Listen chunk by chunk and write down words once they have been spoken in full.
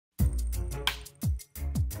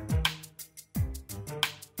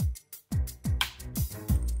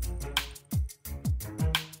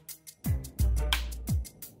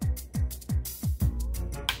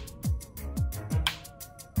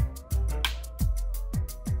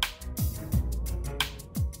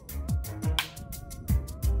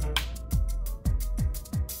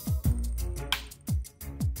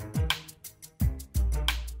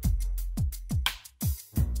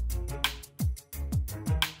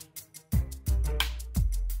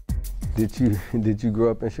Did you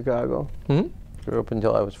grow up in Chicago? Mm-hmm. Grew up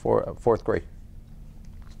until I was fourth grade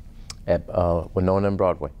at Winona and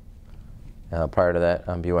Broadway. Prior to that,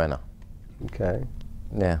 on Buena. Okay.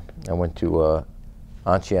 Yeah, I went to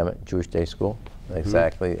Anchiema Jewish Day School.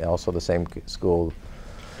 Exactly, also the same school.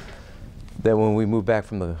 Then when we moved back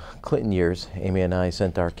from the Clinton years, Amy and I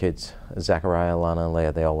sent our kids, Zachariah, Lana, and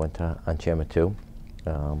Leah, they all went to Anchiema too.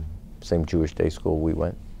 Same Jewish Day School we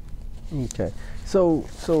went. Okay.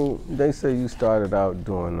 So they say you started out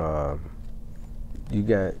doing,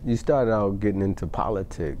 you started out getting into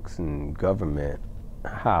politics and government.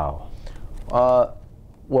 How?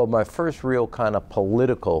 Well, my first real kind of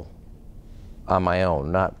political on my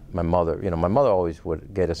own, not my mother. You know, my mother always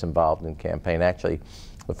would get us involved in campaign. Actually,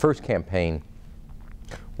 the first campaign,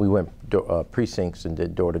 we went precincts and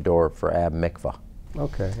did door-to-door for Ab Mikvah.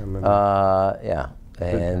 Okay, I remember. Yeah,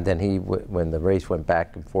 and then when the race went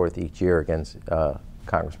back and forth each year against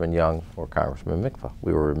Congressman Young or Congressman Mikvah,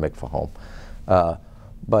 we were in Mikvah home.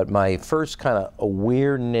 But my first kind of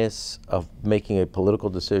awareness of making a political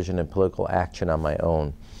decision and political action on my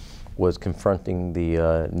own was confronting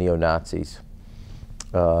the neo-Nazis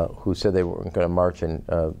who said they weren't going to march, and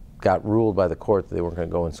got ruled by the court that they weren't going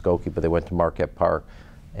to go in Skokie, but they went to Marquette Park.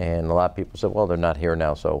 And a lot of people said, well, they're not here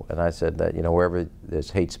now. So, and I said that, you know, wherever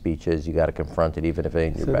there's hate speech is, you got to confront it, even if it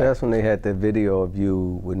ain't your back. So that's when they had that video of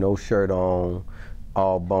you with no shirt on,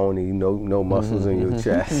 all bony, no muscles in your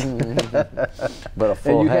chest. But a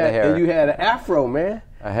full head of hair. And you had an afro, man.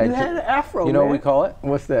 You had an afro, You know what we call it?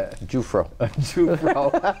 What's that? Jufro. A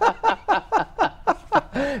Jufro.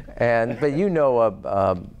 But you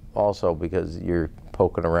know, also because you're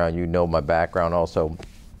poking around, you know my background also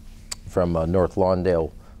from North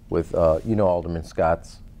Lawndale with, you know, Alderman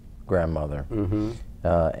Scott's grandmother,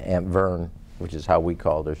 Aunt Vern, which is how we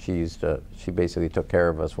called her. She basically took care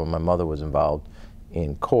of us when my mother was involved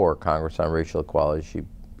in CORE, Congress on Racial Equality. She'd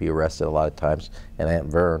be arrested a lot of times, and Aunt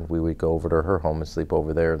Vern, we would go over to her home and sleep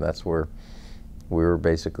over there, and that's where we were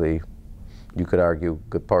basically, you could argue, a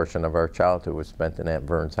good portion of our childhood was spent in Aunt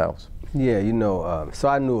Vern's house. Yeah, you know, so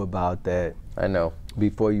I knew about that. I know.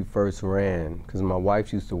 Before you first ran, because my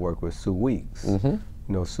wife used to work with Sue Weeks. You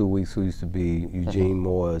know, Sue Weeks, who used to be Eugene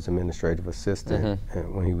Moore's administrative assistant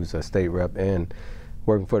when he was a state rep and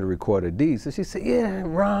working for the Recorder D. So she said, yeah,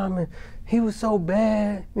 Rahm, he was so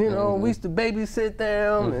bad. You know, we used to babysit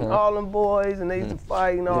them and all them boys, and they used to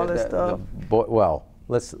fight and all that stuff. Well,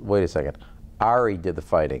 let's wait a second. Ari did the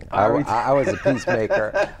fighting. I was a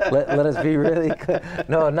peacemaker. let us be really clear.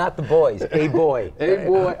 No, not the boys. A boy. A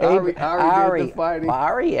boy. Ari did the fighting.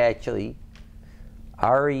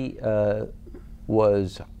 Ari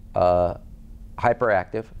was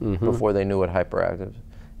hyperactive before they knew what hyperactive was,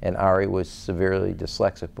 and Ari was severely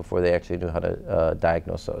dyslexic before they actually knew how to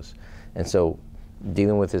diagnose those. And so,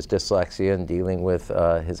 dealing with his dyslexia and dealing with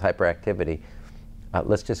his hyperactivity,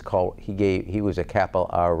 let's just call, he was a capital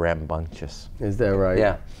R rambunctious. Is that right?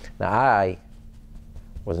 Yeah. Now I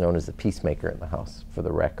was known as the peacemaker in the house, for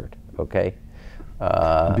the record, okay?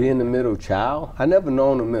 Being the middle child? I never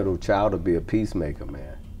known a middle child to be a peacemaker,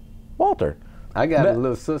 man. Walter. I got a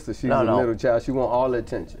little sister, she's a middle child, she want all the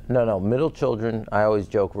attention. No, middle children, I always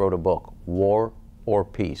joke, wrote a book, War or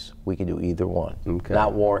Peace. We could do either one,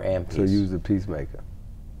 not war and peace. So you was a peacemaker?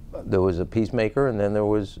 There was a peacemaker, and then there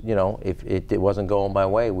was, you know, if it wasn't going my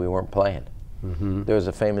way, we weren't playing. There was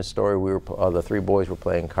a famous story, the three boys were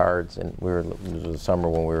playing cards, and it was the summer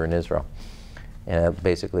when we were in Israel. And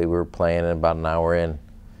basically we were playing, and about an hour in,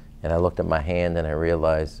 and I looked at my hand and I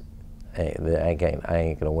realized, hey, I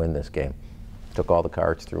ain't gonna win this game. Took all the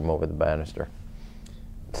cards, threw them over the banister.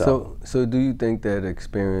 So do you think that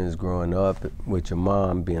experience growing up with your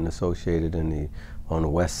mom being associated on the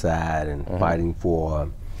West Side and fighting for?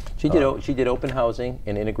 She did open housing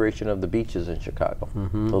and integration of the beaches in Chicago.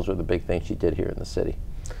 Those were the big things she did here in the city.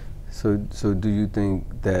 So do you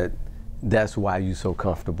think that that's why you're so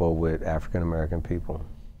comfortable with African American people?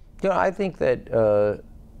 You know, I think that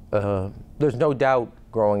there's no doubt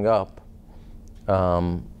growing up,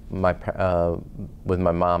 with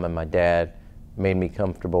my mom and my dad made me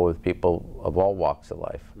comfortable with people of all walks of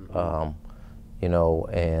life. You know,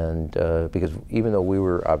 and because even though we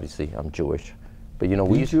were, obviously, I'm Jewish, but you know,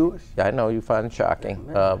 we Jewish? Yeah, I know you find it shocking.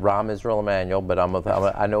 Rahm Emanuel, but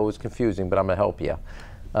I know it was confusing, but I'm gonna help you.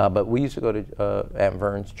 But we used to go to Aunt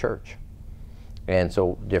Vern's church, and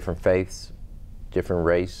so different faiths, different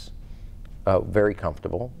race, very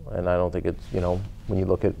comfortable. And I don't think it's, you know, when you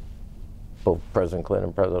look at both President Clinton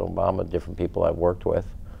and President Obama, different people I've worked with,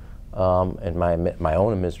 and my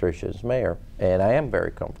own administration as mayor, and I am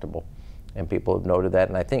very comfortable, and people have noted that,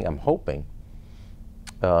 and I'm hoping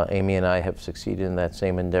Amy and I have succeeded in that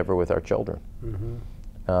same endeavor with our children.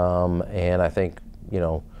 And I think, you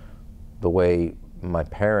know, the way my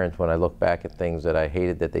parents, when I look back at things that I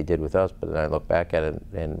hated that they did with us, but then I look back at it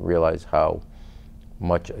and realize how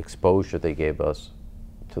much exposure they gave us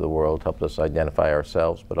to the world, helped us identify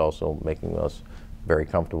ourselves, but also making us very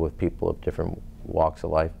comfortable with people of different walks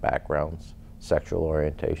of life, backgrounds, sexual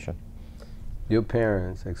orientation. Your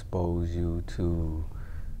parents exposed you to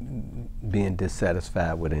being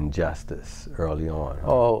dissatisfied with injustice early on.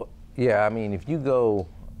 Huh? Oh, yeah, I mean, if you go,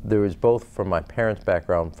 there is both from my parents'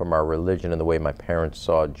 background, from our religion and the way my parents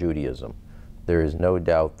saw Judaism. There is no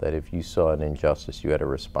doubt that if you saw an injustice, you had a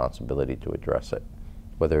responsibility to address it,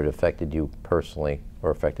 whether it affected you personally or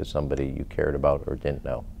affected somebody you cared about or didn't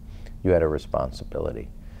know. You had a responsibility.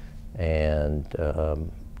 And,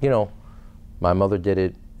 you know, my mother did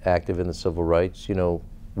it active in the civil rights. You know,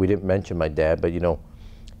 we didn't mention my dad, but, you know,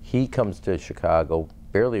 he comes to Chicago,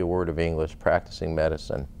 barely a word of English, practicing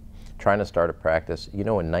medicine, trying to start a practice, you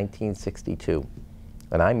know, in 1962.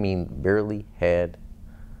 And I mean barely had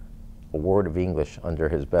a word of English under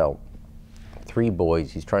his belt. 3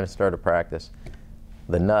 boys, he's trying to start a practice.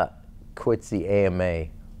 The nut quits the AMA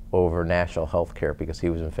over national health care because he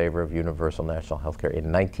was in favor of universal national health care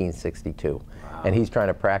in 1962. Wow. And he's trying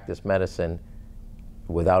to practice medicine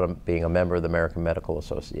without being a member of the American Medical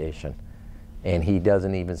Association. And he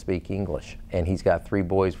doesn't even speak English. And he's got 3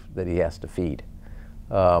 boys that he has to feed.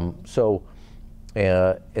 And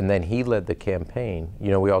then he led the campaign.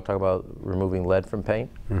 You know, we all talk about removing lead from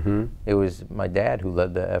paint. Mm-hmm. It was my dad who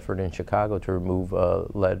led the effort in Chicago to remove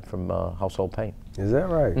lead from household paint. Is that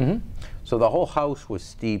right? Mm-hmm. So the whole house was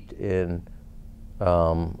steeped in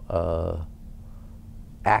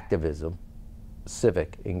activism,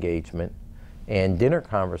 civic engagement, and dinner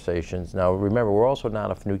conversations. Now remember, we're also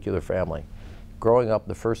not a nuclear family. Growing up,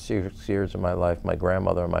 the first 6 years of my life, my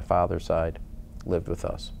grandmother on my father's side lived with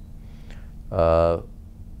us.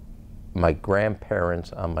 My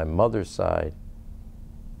grandparents on my mother's side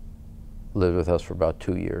lived with us for about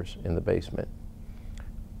 2 years in the basement.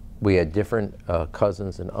 We had different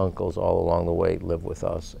cousins and uncles all along the way live with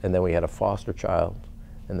us, and then we had a foster child,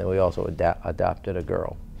 and then we also adopted a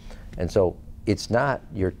girl. And so it's not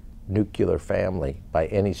your nuclear family by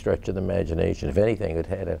any stretch of the imagination. If anything, it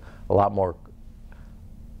had a lot more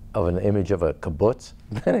of an image of a kibbutz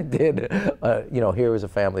than it did, you know, here was a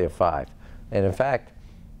family of 5. And in fact,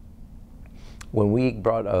 when we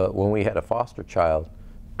had a foster child,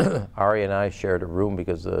 Ari and I shared a room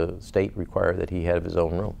because the state required that he have his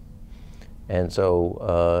own room. And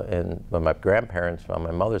so, and when my grandparents on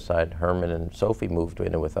my mother's side, Herman and Sophie, moved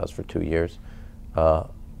in with us for 2 years,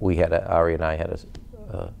 Ari and I had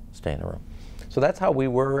to stay in a room. So that's how we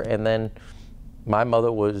were. And then my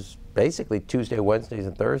mother was basically Tuesday, Wednesdays,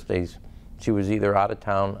 and Thursdays, she was either out of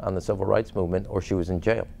town on the civil rights movement or she was in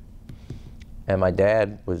jail. And my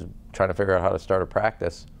dad was trying to figure out how to start a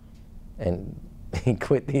practice, and he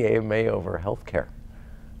quit the AMA over health care.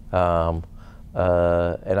 And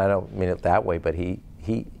I don't mean it that way, but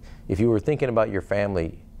if you were thinking about your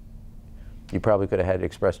family, you probably could have had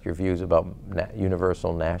expressed your views about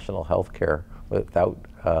universal national health care without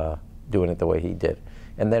doing it the way he did.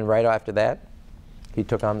 And then right after that, he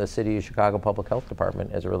took on the City of Chicago Public Health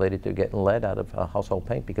Department as it related to getting lead out of household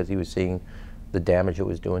paint because he was seeing the damage it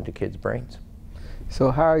was doing to kids' brains. So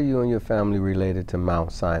how are you and your family related to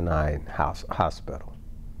Mount Sinai Hospital?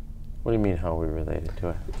 What do you mean, how are we related to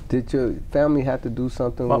it? Did your family have to do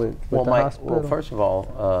something with the hospital? Well, first of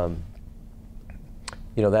all,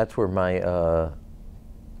 you know, that's where my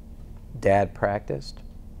dad practiced.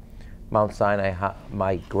 Mount Sinai,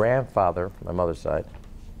 my grandfather, my mother's side,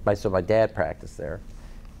 so my dad practiced there.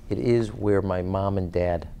 It is where my mom and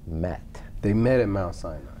dad met. They met at Mount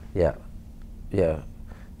Sinai? Yeah, yeah.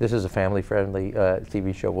 This is a family-friendly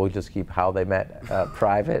TV show. We'll just keep how they met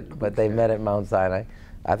private, but they met at Mount Sinai.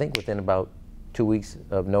 I think within about 2 weeks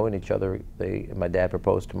of knowing each other, my dad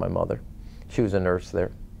proposed to my mother. She was a nurse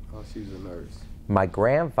there. Oh, she was a nurse. My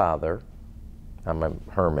grandfather,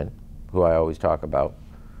 Herman, who I always talk about,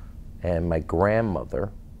 and my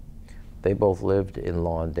grandmother, they both lived in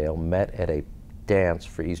Lawndale, met at a dance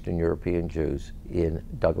for Eastern European Jews in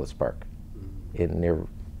Douglas Park, near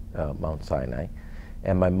Mount Sinai.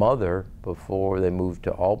 And my mother, before they moved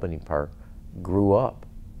to Albany Park, grew up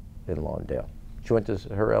in Lawndale. She went to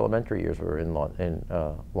her elementary years were in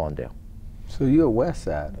Lawndale. So you're a West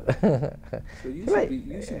Side. So you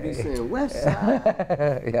should be saying West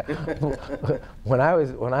Side. Yeah. When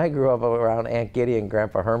I grew up around Aunt Giddy and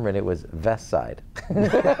Grandpa Herman, it was Vest Side.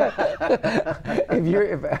 The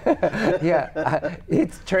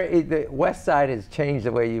West Side has changed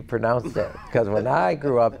the way you pronounce it. Because when I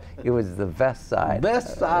grew up, it was the Vest Side.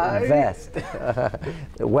 Vest Side. Vest.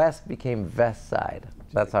 The West became Vest Side.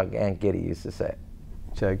 That's how Aunt Giddy used to say it.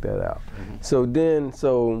 Check that out. So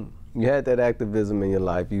you had that activism in your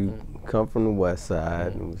life. You come from the West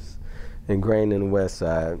Side, and was ingrained in the West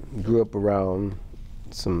Side. Grew up around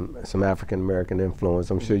some African American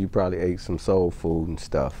influence. I'm sure you probably ate some soul food and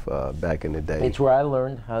stuff back in the day. It's where I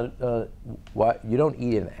learned how. You don't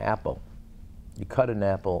eat an apple. You cut an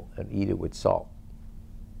apple and eat it with salt.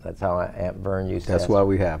 That's how Aunt Vern used to. That's why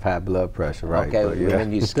we have high blood pressure, right? Okay,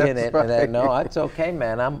 and you skin it, right. And then no, it's okay,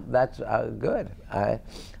 man. That's good.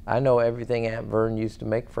 I know everything Aunt Vern used to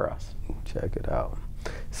make for us. Check it out.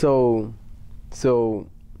 So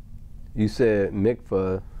you said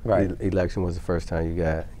MICFA election was the first time you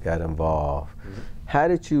got involved. How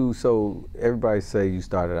did you? So everybody say you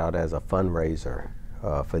started out as a fundraiser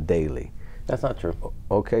for Daley. That's not true.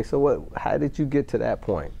 Okay, so how did you get to that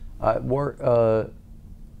point?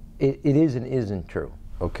 It is and isn't true.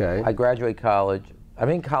 Okay. I graduate college. I'm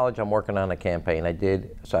in college, I'm working on a campaign.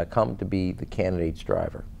 So I come to be the candidate's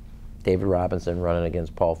driver. David Robinson running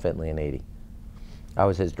against Paul Finley in '80. I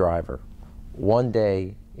was his driver. One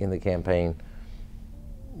day in the campaign,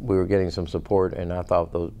 we were getting some support, and I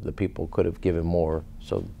thought the people could have given more.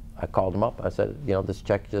 So I called him up. I said, this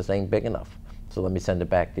check just ain't big enough. So let me send it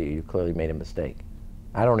back to you. You clearly made a mistake.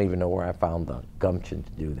 I don't even know where I found the gumption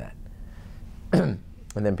to do that.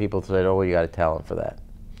 And then people said, oh, well, you got a talent for that.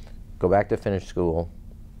 Go back to finish school,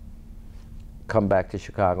 come back to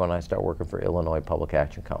Chicago, and I start working for Illinois Public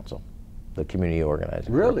Action Council, the community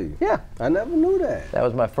organizing Really? group. Yeah. I never knew that. That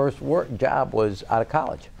was my first job was out of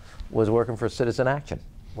college, was working for Citizen Action.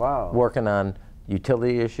 Wow. Working on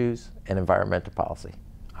utility issues and environmental policy.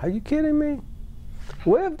 Are you kidding me?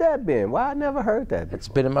 Where have that been? Why I never heard that before? It's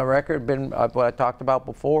been in my record, been what I talked about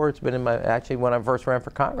before. It's been in my, actually when I first ran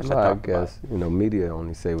for Congress. I guess, media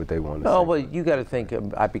only say what they want to say. No, but you got to think,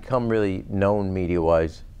 I've become really known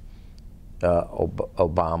media-wise.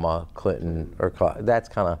 Obama, Clinton, or that's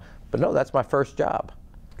kind of, but no, that's my first job.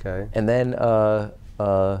 Okay. And then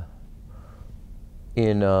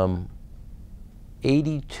in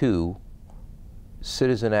 '82,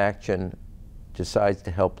 Citizen Action decides to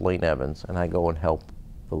help Lane Evans, and I go and help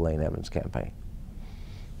the Lane Evans campaign.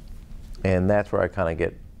 And that's where I kind of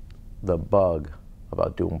get the bug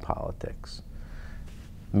about doing politics.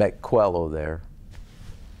 Met Coelho there.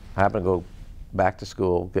 I happen to go back to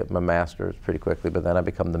school, get my master's pretty quickly, but then I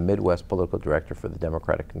become the Midwest political director for the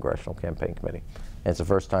Democratic Congressional Campaign Committee. And it's the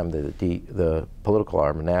first time that the political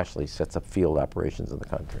arm nationally sets up field operations in the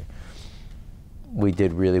country. We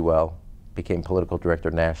did really well, became political director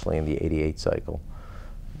nationally in the '88 cycle,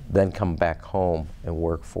 then come back home and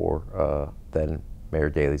work for then Mayor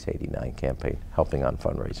Daley's '89 campaign, helping on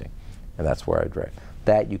fundraising. And that's where I direct.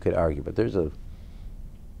 That you could argue, but there's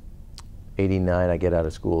 '89, I get out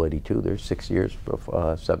of school, '82, there's 6 years,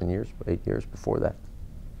 7 years, 8 years before that,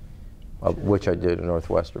 which I did at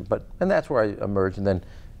Northwestern. And that's where I emerged. And then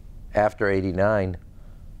after '89,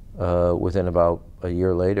 within about a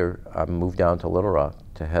year later, I moved down to Little Rock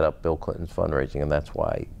to head up Bill Clinton's fundraising, and that's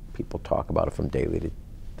why people talk about it from Daley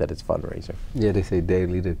that it's fundraising. Yeah, they say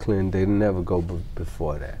Daley to Clinton. They never go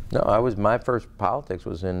before that. No, my first politics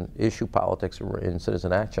was in issue politics in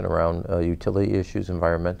Citizen Action around utility issues,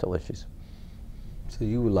 environmental issues. So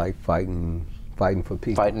you were like fighting for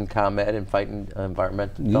people. Fighting ComEd and fighting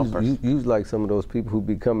environmental dumpers. You was like some of those people who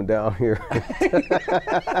be coming down here. People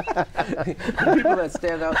that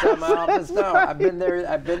stand outside my office now. I've been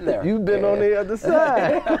there. You've been on the other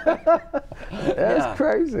side. That's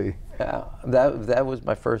crazy. Yeah, that was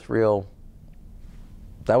my first real,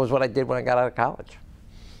 that was what I did when I got out of college.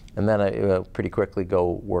 And then I pretty quickly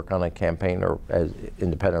go work on a campaign as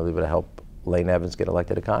independently, but to help Lane Evans get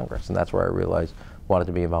elected to Congress. And that's where I realized I wanted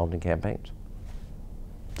to be involved in campaigns.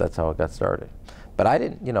 That's how it got started. But I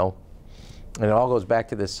didn't, and it all goes back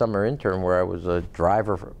to this summer intern where I was a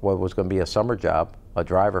driver for what was going to be a summer job, a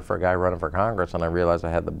driver for a guy running for Congress, and I realized I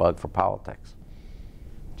had the bug for politics.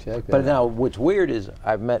 But now what's weird is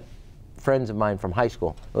I've met friends of mine from high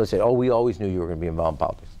school. They say, oh, we always knew you were going to be involved in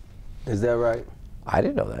politics. Is that right? I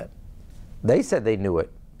didn't know that. They said they knew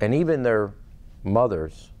it. And even their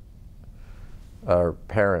mothers or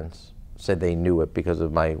parents said they knew it because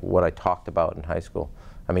of what I talked about in high school.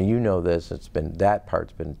 I mean, you know this, that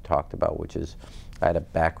part's been talked about, which is I had a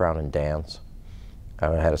background in dance.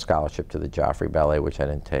 I had a scholarship to the Joffrey Ballet, which I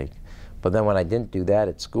didn't take. But then when I didn't do that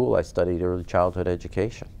at school, I studied early childhood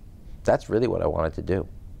education. That's really what I wanted to do.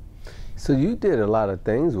 So you did a lot of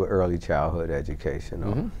things with early childhood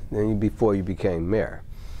education, before you became mayor.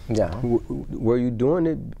 Yeah. Were you doing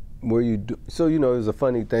it? So you know, it was a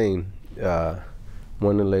funny thing. One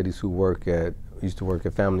of the ladies who used to work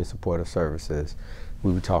at Family Supportive Services,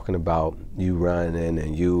 we were talking about you running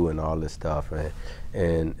and you and all this stuff,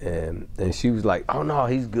 and she was like, "Oh no,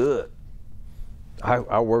 he's good."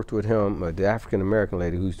 I worked with him, the African American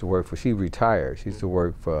lady who used to work she retired. She used to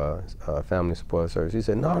work for Family Support Service. She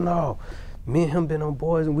said, no, me and him been on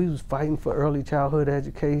boards and we was fighting for early childhood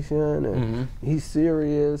education and he's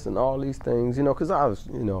serious and all these things, you know, because I was,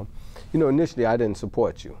 initially I didn't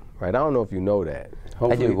support you, right? I don't know if you know that.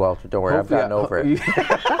 Hopefully, I do, Walter, don't worry, I've gotten over it.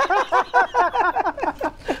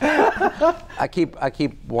 I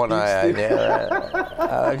keep one eye on there.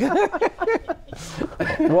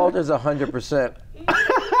 Walter's 100%.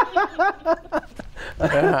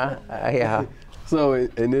 Yeah. So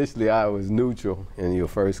initially I was neutral in your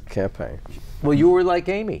first campaign. Well, you were like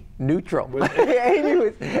Amy, neutral. Amy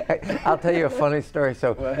was, I'll tell you a funny story.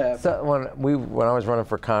 So, what happened? So when I was running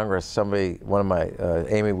for Congress, Amy,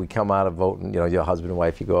 we come out of voting, your husband and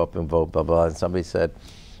wife, you go up and vote, blah, blah, and somebody said,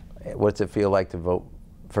 what's it feel like to vote,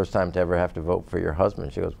 first time to ever have to vote for your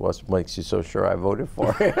husband? She goes, what makes you so sure I voted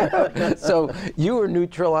for him? So you were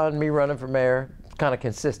neutral on me running for mayor, kind of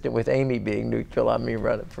consistent with Amy being neutral on me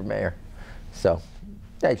running for mayor. So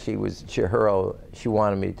she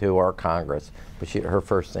wanted me to, or Congress, but her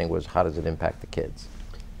first thing was, how does it impact the kids?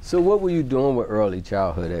 So what were you doing with early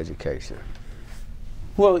childhood education?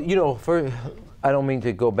 Well, I don't mean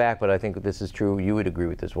to go back, but I think this is true. You would agree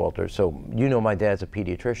with this, Walter. So my dad's a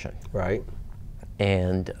pediatrician. Right.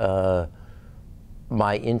 And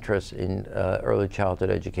my interest in early childhood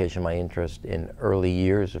education, my interest in early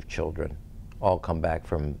years of children, all come back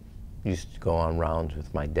from, used to go on rounds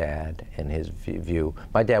with my dad and his view.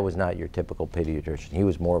 My dad was not your typical pediatrician. He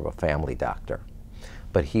was more of a family doctor.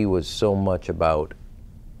 But he was so much about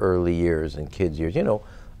early years and kids' years.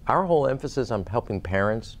 Our whole emphasis on helping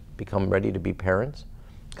parents become ready to be parents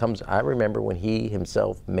I remember when he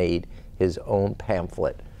himself made his own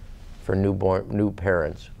pamphlet for new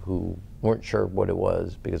parents who weren't sure what it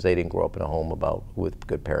was because they didn't grow up in a home with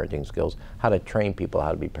good parenting skills, how to train people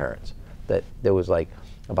how to be parents. That there was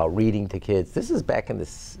about reading to kids. This is back in the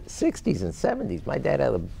 60s and 70s. My dad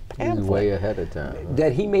had a pamphlet. He was way ahead of time.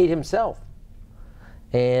 That he made himself.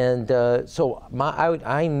 And so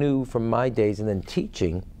I knew from my days and then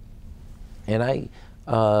teaching, and I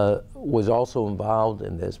was also involved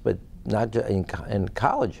in this, but not just in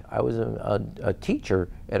college. I was a teacher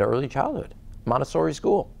at early childhood, Montessori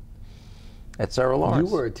school at Sarah Lawrence.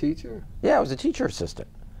 You were a teacher? Yeah, I was a teacher assistant.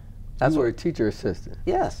 You were a teacher assistant?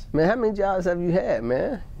 Yes. Man, how many jobs have you had,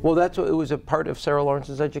 man? Well, it was a part of Sarah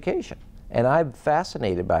Lawrence's education. And I'm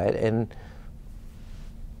fascinated by it. And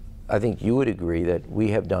I think you would agree that we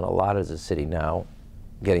have done a lot as a city now,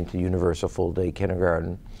 getting to universal full-day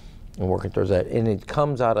kindergarten and working towards that. And it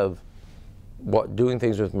comes out of doing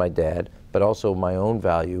things with my dad, but also my own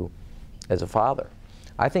value as a father.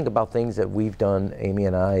 I think about things that we've done, Amy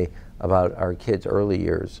and I, about our kids' early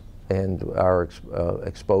years and our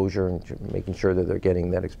exposure and making sure that they're getting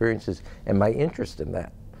that experiences, and my interest in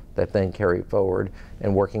that then carry forward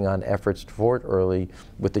and working on efforts toward early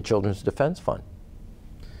with the Children's Defense Fund.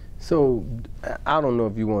 So I don't know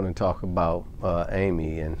if you want to talk about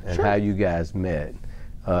Amy and Sure. How you guys met.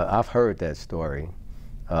 I've heard that story.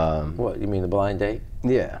 What, you mean the blind date?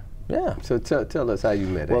 Yeah. Yeah. So tell us how you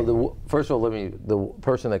met Amy. Well, first of all, the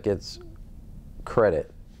person that gets credit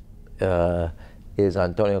is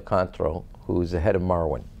Antonio Contro, who's the head of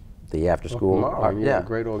Marwin, the after-school. Marwin, yeah,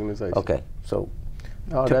 great organization. Okay, so.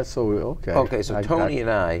 Oh, that's so, okay. Okay, so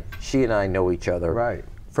she and I know each other. Right.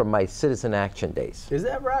 From my Citizen Action days. Is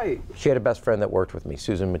that right? She had a best friend that worked with me,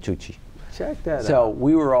 Susan Matucci. Check that out. So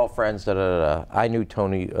we were all friends, I knew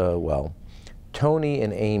Tony well. Tony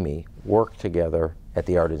and Amy worked together at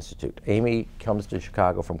the Art Institute. Amy comes to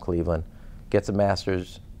Chicago from Cleveland, gets a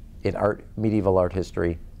master's in medieval art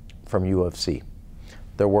history from U of C.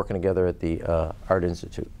 They're working together at the Art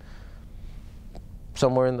Institute.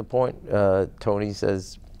 Somewhere in the point, Tony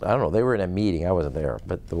says, I don't know, they were in a meeting, I wasn't there,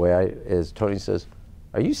 but the way Tony says,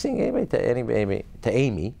 are you seeing Amy to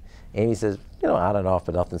Amy? Amy says, on and off,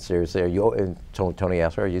 but nothing serious there. And Tony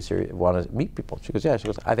asked her, are you serious, want to meet people? She goes, yeah. She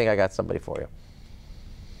goes, I think I got somebody for you.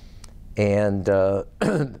 And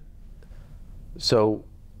so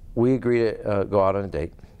we agree to go out on a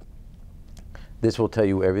date. This will tell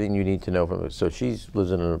you everything you need to know from it. So she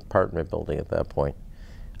lives in an apartment building at that point.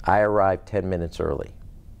 I arrived 10 minutes early.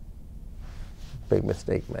 Big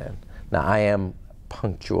mistake, man. Now, I am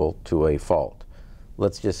punctual to a fault.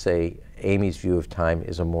 Let's just say Amy's view of time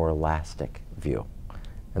is a more elastic view.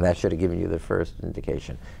 And that should have given you the first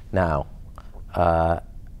indication. Now,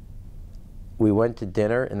 we went to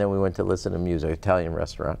dinner, and then we went to listen to music, Italian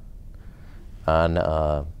restaurant on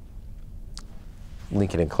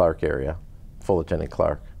Lincoln and Clark area, Fullerton and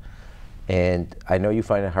Clark. And I know you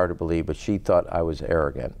find it hard to believe, but she thought I was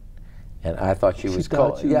arrogant. And I thought she was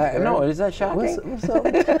cold. Yeah, no, is that shocking? What's up?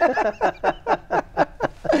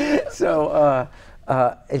 So,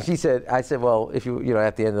 and she said, I said, well, if you know,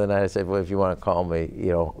 at the end of the night, I said, well, if you want to call me,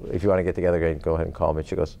 you know, if you want to get together, go ahead and call me.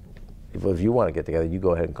 She goes, if you want to get together, you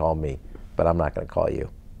go ahead and call me, but I'm not going to call you.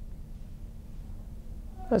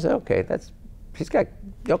 I said, okay,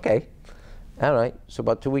 okay. All right. So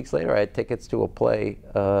about 2 weeks later, I had tickets to a play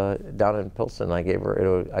down in Pilsen. I gave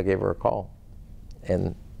her a call,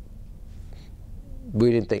 and we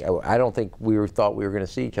didn't think. I don't think we thought we were going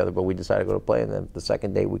to see each other, but we decided to go to play. And then the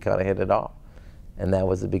second date, we kind of hit it off, and that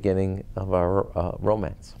was the beginning of our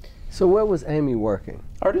romance. So where was Amy working?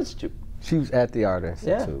 Art Institute. She was at the Art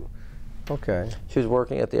Institute. Yeah. Okay. She was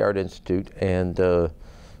working at the Art Institute, and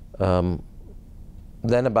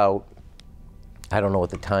then about, I don't know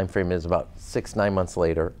what the time frame is, about 6-9 months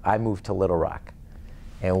later, I moved to Little Rock,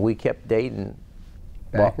 and we kept dating.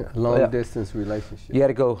 A long-distance relationship. You had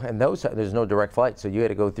to go, and there's no direct flight, so you had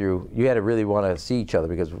to go through, you had to really want to see each other,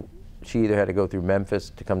 because she either had to go through Memphis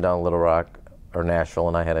to come down to Little Rock, or Nashville,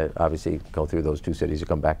 and I had to obviously go through those two cities to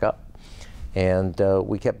come back up. And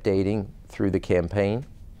we kept dating through the campaign,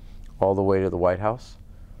 all the way to the White House,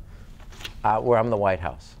 where I'm the White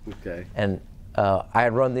House. Okay. And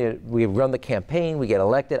we run the campaign, we get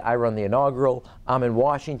elected, I run the inaugural, I'm in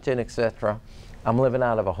Washington, etc. I'm living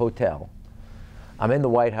out of a hotel. I'm in the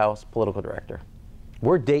White House, political director.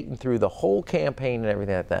 We're dating through the whole campaign and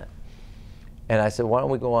everything like that. And I said, why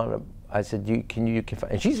don't we go on? I said,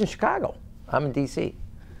 and she's in Chicago. I'm in D.C.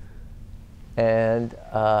 And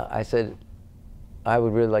I said, I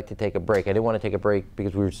would really like to take a break. I didn't want to take a break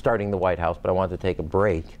because we were starting the White House, but I wanted to take a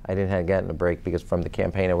break. I didn't have gotten a break because from the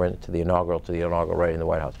campaign I went to the inaugural right in the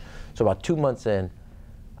White House. So about 2 months in,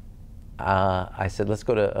 I said, let's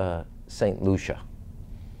go to St. Lucia.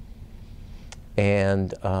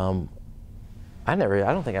 And I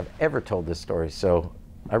don't think I've ever told this story, so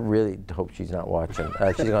I really hope she's not watching.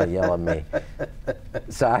 She's going to yell at me.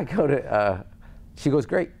 So I go to, she goes,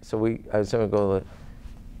 great. So I was going to go,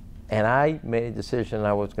 and I made a decision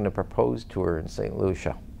I was going to propose to her in St.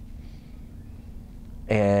 Lucia.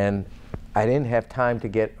 And I didn't have time to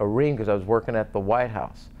get a ring because I was working at the White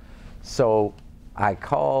House. So I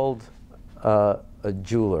called a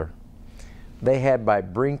jeweler. They had by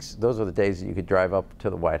Brinks, those were the days that you could drive up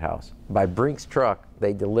to the White House. By Brinks truck,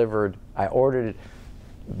 they delivered, I ordered it,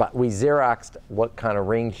 but we Xeroxed what kind of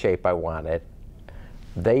ring shape I wanted.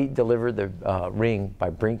 They delivered the ring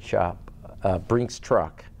by Brinks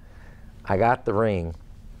truck. I got the ring,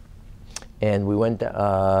 and we went,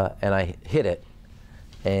 and I hit it,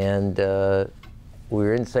 and we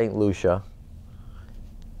were in St. Lucia,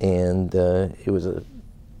 and it was a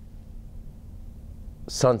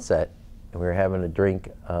sunset, and we were having a drink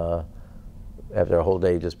after a whole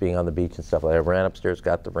day just being on the beach and stuff like that. I ran upstairs,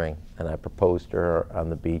 got the ring, and I proposed to her on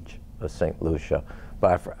the beach of St. Lucia.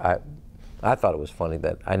 But I thought it was funny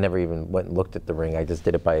that I never even went and looked at the ring. I just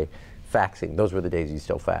did it by faxing. Those were the days you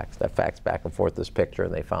still faxed. I faxed back and forth this picture,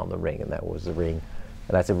 and they found the ring, and that was the ring.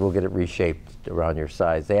 And I said, we'll get it reshaped around your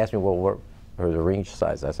size. They asked me, well, what was the ring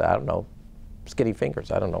size? I said, I don't know. Skinny fingers.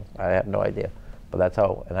 I don't know. I have no idea. But that's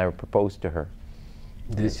how, and I proposed to her.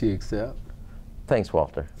 Did she accept? Thanks,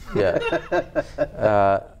 Walter. Yeah.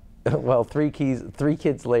 Well, three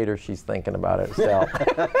kids later, she's thinking about it. So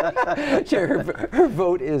her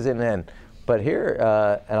vote is in end. But here,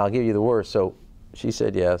 and I'll give you the worst. So she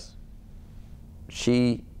said yes.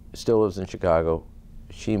 She still lives in Chicago.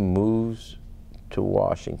 She moves to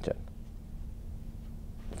Washington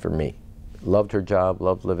for me. Loved her job,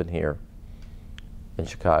 loved living here in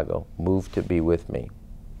Chicago. Moved to be with me.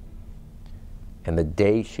 And the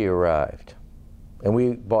day she arrived, and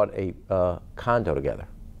we bought a condo together.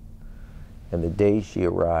 And the day she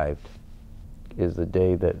arrived is the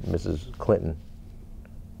day that Mrs. Clinton,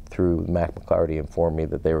 through Mac McClarty, informed me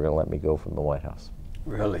that they were going to let me go from the White House.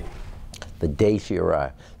 Really? The day she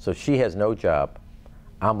arrived. So she has no job.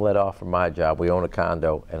 I'm let off from my job. We own a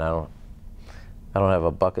condo, and I don't have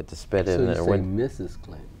a bucket to spit in. So you say Mrs.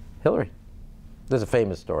 Clinton? Hillary. There's a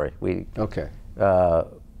famous story. Okay.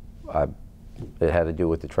 It had to do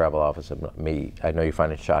with the travel office and me. I know you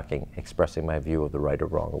find it shocking expressing my view of the right or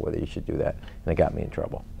wrong or whether you should do that, and it got me in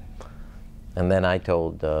trouble. And then I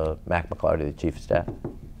told Mac McLarty, the chief of staff,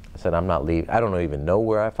 I said, I'm not leaving. I don't even know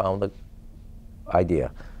where I found the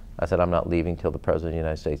idea. I said, I'm not leaving till the President of the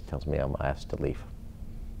United States tells me I'm asked to leave.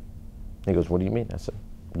 He goes, what do you mean? I said,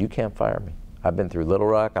 you can't fire me. I've been through Little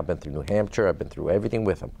Rock, I've been through New Hampshire, I've been through everything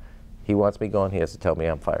with him. He wants me gone, he has to tell me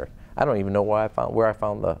I'm fired. I don't even know where I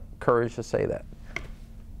found the courage to say that.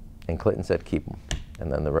 And Clinton said, keep him.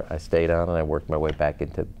 And then I stayed on and I worked my way back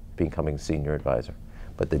into becoming senior advisor.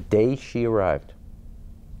 But the day she arrived,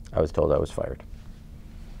 I was told I was fired.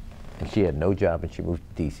 And she had no job and she moved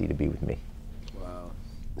to DC to be with me. Wow.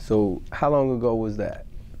 So how long ago was that?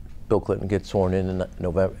 Bill Clinton gets sworn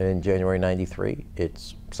in January '93.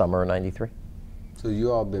 It's summer of '93. So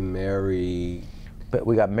you all been married? But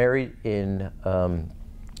we got married in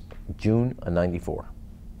June of '94.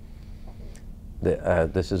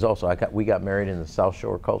 This is also, we got married in the South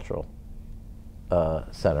Shore Cultural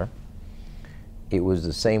Center. It was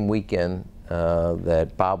the same weekend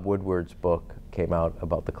that Bob Woodward's book came out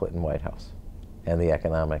about the Clinton White House and the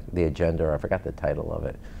agenda, I forgot the title of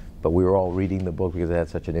it. But we were all reading the book because it had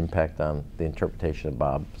such an impact on the interpretation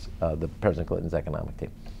of the President Clinton's economic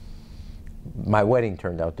team. My wedding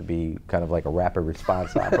turned out to be kind of like a rapid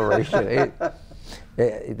response operation.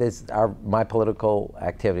 My political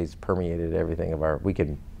activities permeated everything of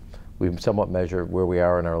we somewhat measure where we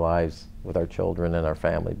are in our lives with our children and our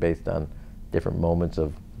family based on different moments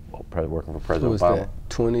of working for President Obama. So was that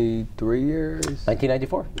 23 years?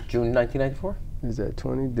 1994, June 1994. Is that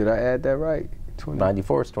 20? Did I add that right?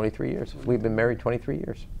 94 is 23 years. We've been married 23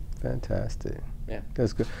 years. Fantastic. Yeah.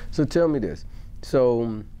 That's good. So tell me this.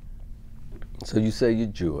 So you say you're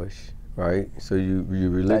Jewish, right? So you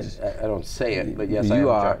religious? I don't say it, but yes, you I am.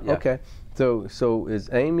 are. Yeah. Okay. So is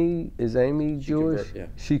Amy Jewish? Yeah.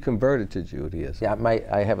 She converted to Judaism. Yeah,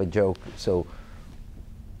 I have a joke. So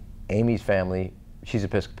Amy's family, she's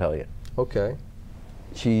Episcopalian. Okay.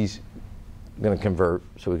 She's going to convert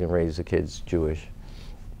so we can raise the kids Jewish.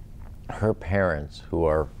 Her parents, who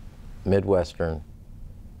are Midwestern,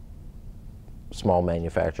 small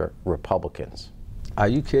manufacturer, Republicans. Are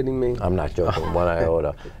you kidding me? I'm not joking, one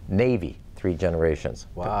iota. Navy, 3 generations.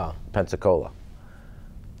 Wow. Pensacola.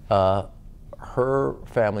 Her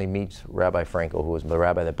family meets Rabbi Frankel, who was the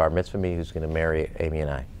rabbi that bar mitzvah me, who's going to marry Amy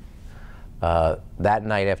and I. That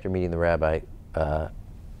night after meeting the rabbi,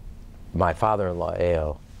 my father-in-law,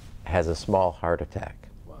 Ao, has a small heart attack.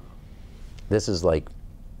 Wow. This is like,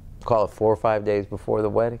 call it 4 or 5 days before the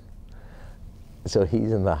wedding. So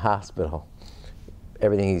he's in the hospital.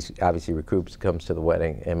 Everything he's obviously recoups, comes to the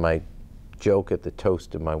wedding, and my joke at the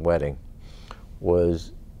toast of my wedding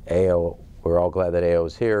was Ao, we're all glad that Ao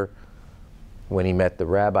is here. When he met the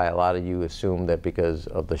rabbi, a lot of you assumed that because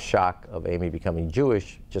of the shock of Amy becoming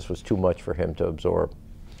Jewish, just was too much for him to absorb.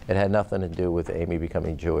 It had nothing to do with Amy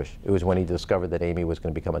becoming Jewish. It was when he discovered that Amy was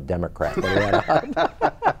going to become a Democrat.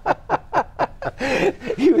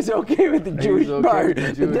 He was okay with the Jewish part.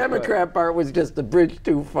 The Democrat part was just the bridge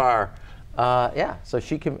too far. Yeah, so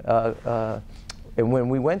she can, and when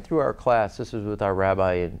we went through our class, this was with our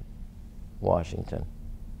rabbi in Washington,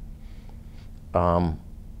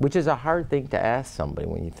 which is a hard thing to ask somebody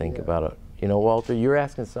when you think about it. You know, Walter, you're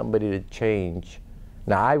asking somebody to change.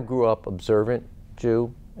 Now, I grew up observant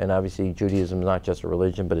Jew, and obviously Judaism is not just a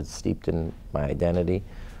religion, but it's steeped in my identity.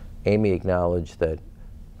 Amy acknowledged that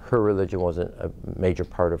her religion wasn't a major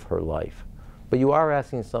part of her life. But you are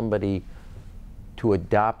asking somebody to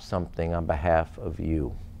adopt something on behalf of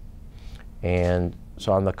you. And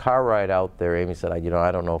so on the car ride out there, Amy said,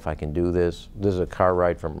 I don't know if I can do this. This is a car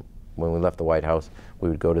ride from when we left the White House. We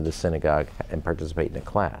would go to the synagogue and participate in a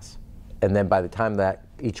class. And then by the time that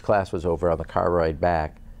each class was over on the car ride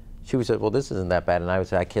back, she would say, well, this isn't that bad. And I would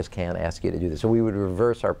say, I just can't ask you to do this. So we would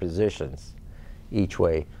reverse our positions each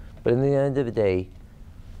way. But in the end of the day,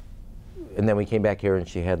 and then we came back here and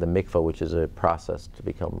she had the mikvah, which is a process to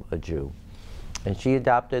become a Jew. And she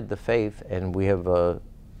adopted the faith, and we have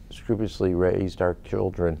scrupulously raised our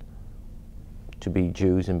children to be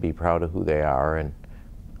Jews and be proud of who they are. And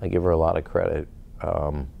I give her a lot of credit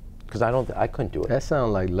because I couldn't do it. That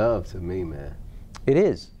sounds like love to me, man. It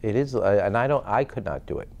is, and I could not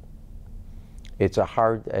do it. It's a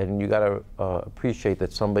hard, and you got to appreciate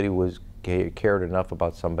that somebody cared enough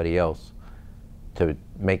about somebody else to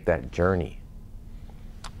make that journey,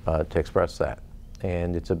 to express that,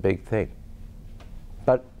 and it's a big thing.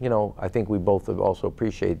 But, you know, I think we both also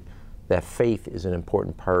appreciate that faith is an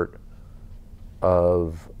important part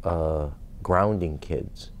of grounding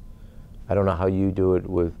kids. I don't know how you do it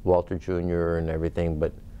with Walter Jr. and everything,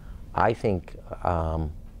 but I think,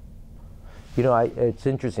 you know, it's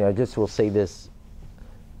interesting. I just will say this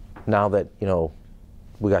now that, you know,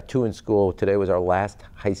 We got 2 in school. Today was our last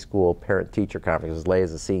high school parent-teacher conference. It was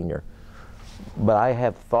Leigh's a senior. But I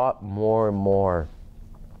have thought more and more,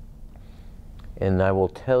 and I will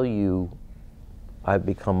tell you, I've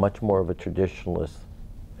become much more of a traditionalist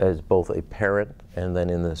as both a parent and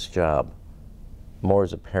then in this job, more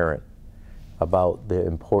as a parent, about the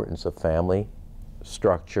importance of family,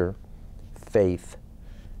 structure, faith,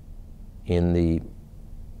 in the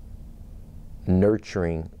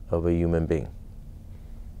nurturing of a human being.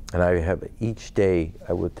 And I have, each day,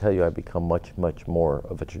 I will tell you, I've become much, much more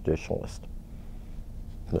of a traditionalist.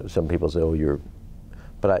 Some people say, oh, you're,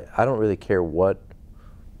 but I don't really care what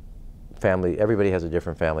family, everybody has a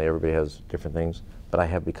different family, everybody has different things, but I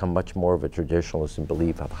have become much more of a traditionalist and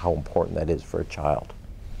believe of how important that is for a child.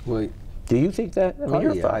 Well, do you think that? I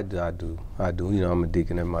mean, yeah, I do. You know, I'm a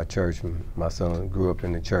deacon at my church, and my son grew up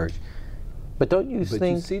in the church. But don't you think? But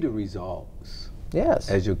you see the results. Yes.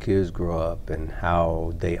 As your kids grow up and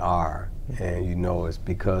how they are, and you know it's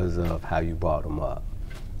because of how you brought them up.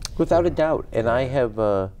 Without a doubt. And I have,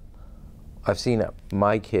 I've seen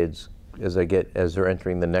my kids as they're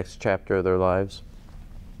entering the next chapter of their lives,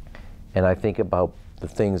 and I think about the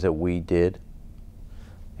things that we did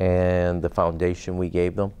and the foundation we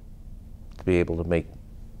gave them to be able to make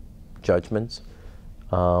judgments.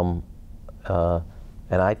 And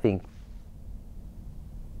I think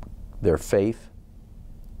their faith,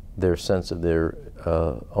 their sense of their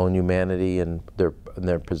own humanity and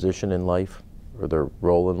their position in life, or their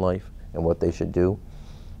role in life, and what they should do.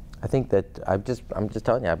 I think that I'm just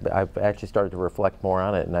telling you, I've actually started to reflect more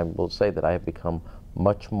on it, and I will say that I have become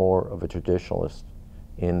much more of a traditionalist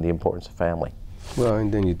in the importance of family. Well,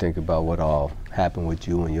 and then you think about what all happened with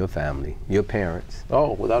you and your family, your parents.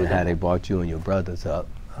 Oh, without a doubt. How they brought you and your brothers up.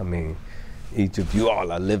 I mean, each of you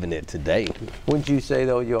all are living it today. Wouldn't you say,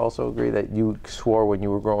 though, you also agree that you swore when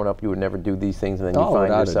you were growing up you would never do these things, and then you find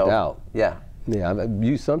without yourself? A doubt. Yeah.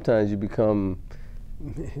 Yeah, sometimes you become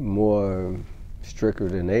more stricter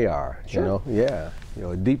than they are. Sure. You know, yeah, you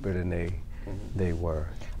know, deeper than they were.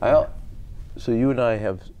 So you and I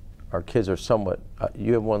have, our kids are somewhat.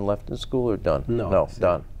 You have one left in school or done? No,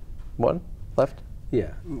 done. One left?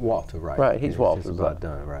 Yeah, Walter, right? Right, he's Walter. Just about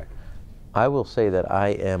done, right? I will say that I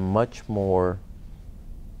am much more.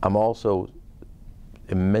 I'm also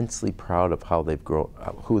immensely proud of how they've grown,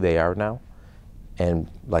 who they are now. And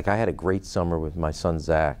like, I had a great summer with my son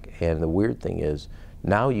Zach, and the weird thing is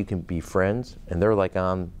now you can be friends and they're like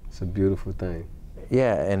on. It's a beautiful thing.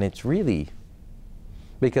 Yeah, and it's really,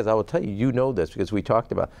 because I will tell you, you know this because we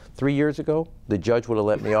talked about 3 years ago, the judge would have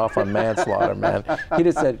let me off on manslaughter, man. He'd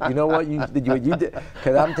have said, you know what, you did,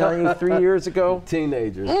 because I'm telling you, 3 years ago.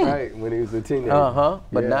 Teenagers, right, when he was a teenager.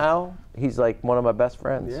 But yeah. Now he's like one of my best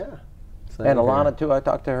friends. Yeah. And Alana too, I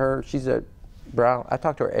talk to her, she's at Brown, I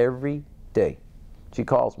talk to her every day. She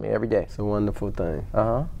calls me every day. It's a wonderful thing.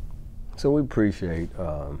 So we appreciate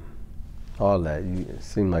all that. It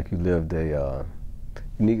seemed like you lived a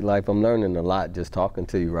unique life. I'm learning a lot just talking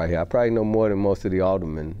to you right here. I probably know more than most of the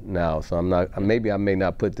aldermen now, so I'm not. Maybe I may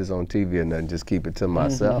not put this on TV or nothing. Just keep it to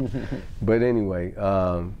myself. But anyway,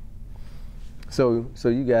 so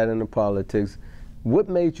you got into politics. What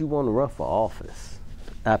made you want to run for office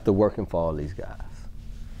after working for all these guys?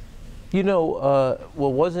 You know,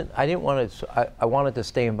 I didn't want to. I wanted to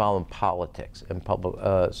stay involved in politics and public.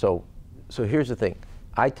 So here's the thing.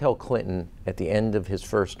 I tell Clinton at the end of his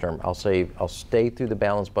first term, I'll say, I'll stay through the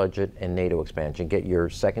balanced budget and NATO expansion, get your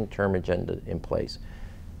second term agenda in place,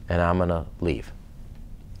 and I'm gonna leave.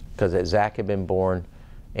 Because Zach had been born,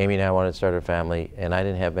 Amy and I wanted to start a family, and I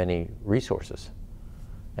didn't have any resources.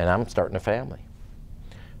 And I'm starting a family.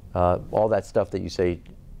 All that stuff that you say,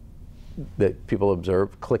 that people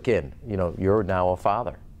observe, click in. You know, you're now a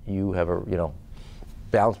father. You have a, you know,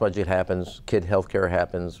 balanced budget happens, kid health care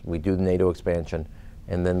happens, we do the NATO expansion,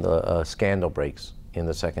 and then the scandal breaks in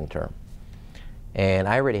the second term. And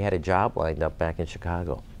I already had a job lined up back in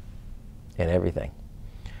Chicago and everything.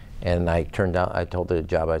 And I told the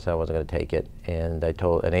job, I said I wasn't going to take it. And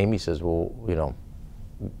and Amy says, well, you know,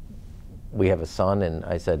 we have a son. And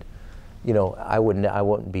I said, you know, I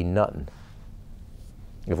wouldn't be nothing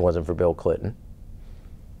if it wasn't for Bill Clinton,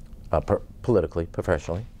 politically,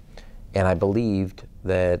 professionally. And I believed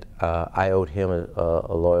that I owed him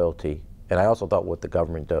a loyalty. And I also thought what the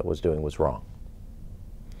government was doing was wrong.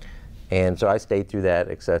 And so I stayed through that,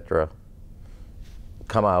 et cetera.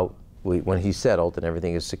 Come out, when he's settled and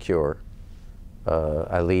everything is secure,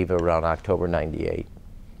 I leave around October '98.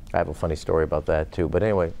 I have a funny story about that too. But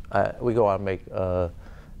anyway, we go out and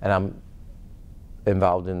and I'm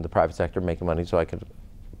involved in the private sector making money so I could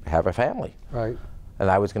have a family. Right. And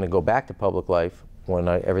I was going to go back to public life when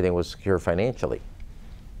everything was secure financially.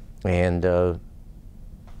 And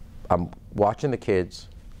I'm watching the kids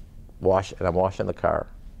and I'm washing the car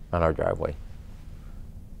on our driveway.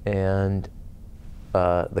 And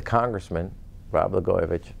the congressman, Rob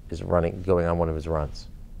Blagojevich, is going on one of his runs.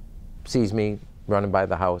 Sees me running by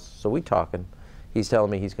the house, so we talking. He's telling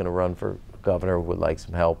me he's going to run for governor, would like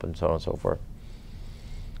some help, and so on and so forth.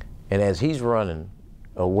 And as he's running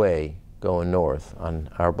away, going north on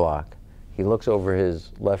our block, he looks over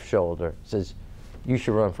his left shoulder, says, "You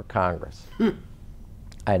should run for Congress."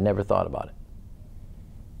 I had never thought about it.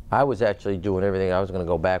 I was actually doing everything. I was going to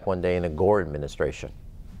go back one day in the Gore administration.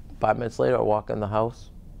 5 minutes later, I walk in the house,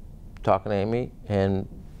 talking to Amy, and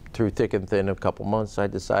through thick and thin, a couple months, I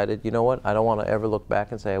decided, you know what, I don't want to ever look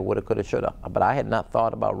back and say I woulda, coulda, shoulda. But I had not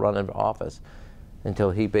thought about running for office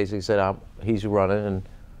until he basically said he's running, and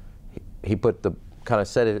he put the kind of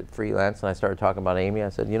said it freelance, and I started talking about Amy. I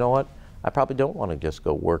said, you know what, I probably don't want to just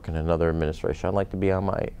go work in another administration. I'd like to be on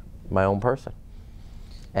my own person.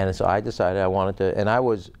 And so I decided I wanted to, and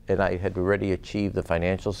I had already achieved the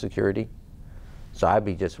financial security. So I'd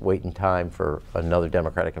be just waiting time for another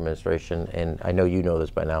Democratic administration, and I know you know this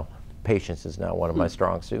by now, patience is now one of my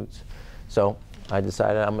strong suits. So I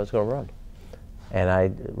decided I'm just going to run. And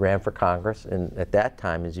I ran for Congress, and at that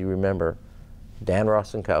time, as you remember, Dan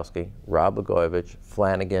Rostenkowski, Rob Blagojevich,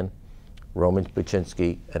 Flanagan, Roman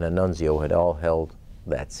Buczynski, and Annunzio had all held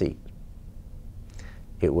that seat.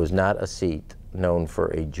 It was not a seat known for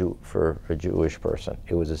a Jewish person.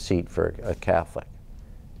 It was a seat for a Catholic,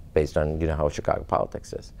 based on how Chicago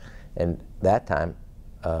politics is. And that time,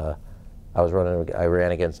 I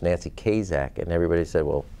ran against Nancy Kazak, and everybody said,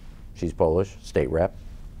 well, she's Polish, state rep,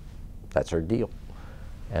 that's her deal.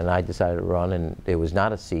 And I decided to run, and it was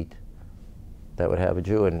not a seat that would have a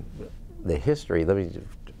Jew. And the history,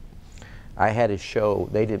 I had to show,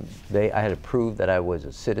 I had to prove that I was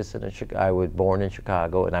a citizen of Chicago. I was born in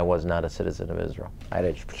Chicago, and I was not a citizen of Israel. I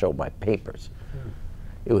had to show my papers.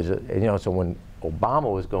 It was, so when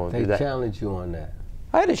Obama was going through that. They challenged you on that.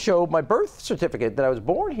 I had to show my birth certificate that I was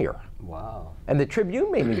born here. Wow. And the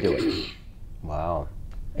Tribune made me do it. Wow.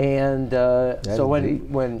 And so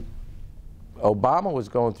when Obama was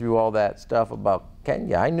going through all that stuff about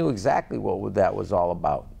Kenya, I knew exactly what that was all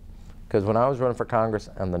about. Because when I was running for Congress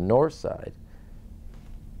on the north side,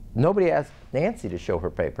 nobody asked Nancy to show her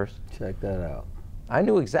papers. Check that out. I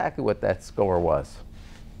knew exactly what that score was.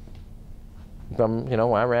 When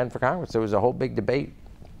I ran for Congress, there was a whole big debate.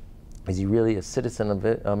 Is he really a citizen of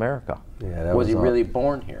America? Yeah, was he really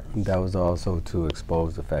born here? That was also to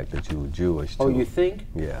expose the fact that you were Jewish, too. Oh, you think?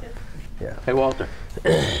 Yeah. Yeah. Hey, Walter.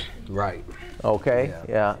 Right. Okay.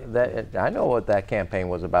 Yeah. I know what that campaign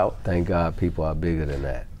was about. Thank God people are bigger than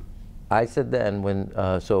that. I said then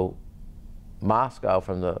so Moscow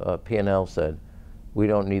from the P&L said, we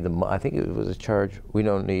don't need I think it was a charge, we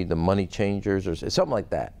don't need the money changers or something like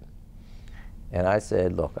that. And I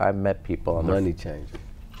said, look, I met people on money changer.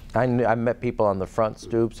 I met people on the front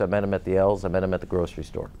stoops. I met them at the L's. I met them at the grocery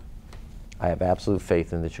store. I have absolute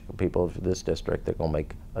faith in the people of this district that are going to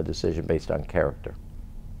make a decision based on character.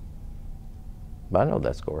 But I know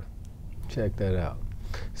that score. Check that out.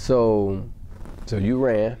 So you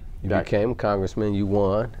ran. You became a congressman. You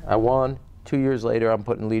won. I won. 2 years later, I'm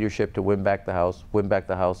put in leadership to win back the House,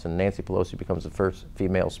 and Nancy Pelosi becomes the first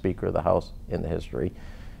female Speaker of the House in the history.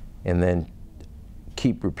 And then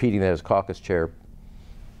keep repeating that as caucus chair,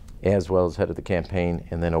 as well as head of the campaign,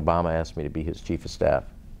 and then Obama asked me to be his chief of staff,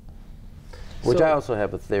 which I also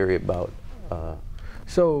have a theory about.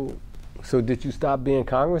 So did you stop being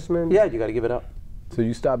congressman? Yeah, you got to give it up. So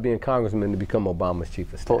you stopped being congressman to become Obama's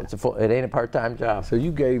chief of staff. It ain't a part-time job. So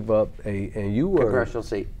you gave up and you were congressional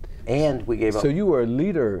seat, and we gave up. So you were a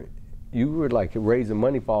leader. You were like raising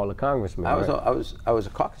money for all the congressmen. I was a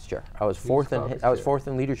caucus chair. I was fourth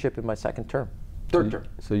in leadership in my second term. Third term.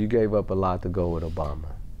 So you gave up a lot to go with Obama.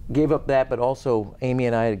 Gave up that, but also Amy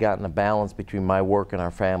and I had gotten a balance between my work and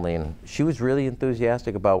our family, and she was really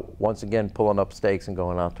enthusiastic about once again pulling up stakes and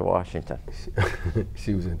going out to Washington.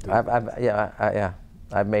 She was enthusiastic.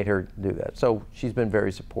 I've made her do that. So she's been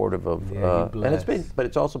very supportive of, and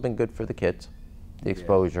it's also been good for the kids, the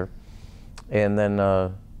exposure, and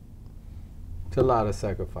then. It's a lot of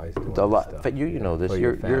sacrifice. You know this.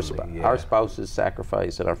 Our spouses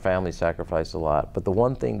sacrifice and our family sacrifice a lot. But the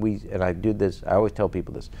one thing I do this, I always tell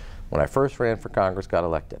people this. When I first ran for Congress, got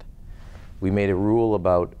elected, we made a rule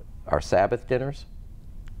about our Sabbath dinners,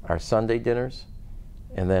 our Sunday dinners,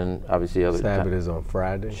 and then obviously other Sabbath is on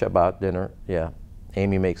Friday. Shabbat dinner, yeah.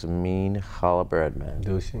 Amy makes a mean challah bread, man.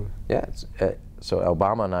 Does she? Yeah. So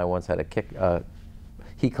Obama and I once had a kick.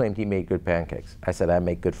 He claimed he made good pancakes. I said I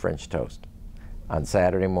make good French toast. On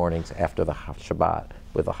Saturday mornings after the Shabbat,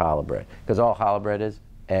 with a challah bread. Because all challah bread is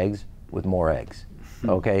eggs with more eggs,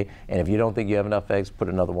 okay? And if you don't think you have enough eggs, put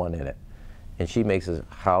another one in it. And she makes a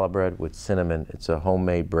challah bread with cinnamon. It's a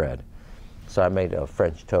homemade bread. So I made a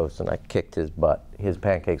French toast, and I kicked his butt. His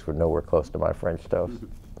pancakes were nowhere close to my French toast.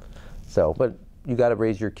 So, but you got to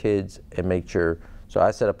raise your kids and make sure. So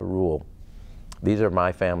I set up a rule. These are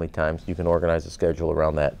my family times. You can organize a schedule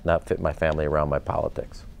around that, not fit my family around my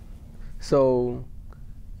politics. So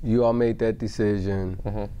you all made that decision,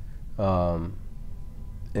 and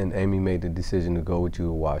Amy made the decision to go with you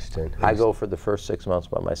to Washington. I go for the first 6 months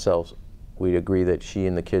by myself. We'd agree that she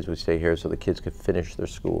and the kids would stay here so the kids could finish their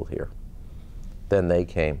school here. Then they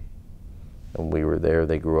came, and we were there.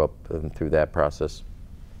 They grew up through that process,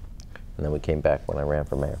 and then we came back when I ran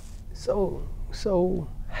for mayor. So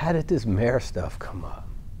how did this mayor stuff come up?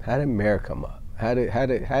 How did mayor come up? How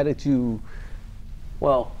did you?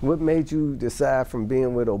 Well, what made you decide from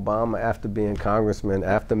being with Obama after being congressman,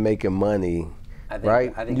 after making money,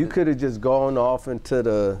 right? You could have just gone off into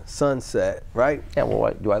the sunset, right? Yeah. Well,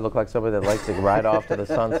 what, do I look like somebody that likes to ride off to the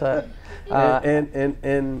sunset?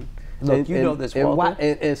 Look, you know this, Walter.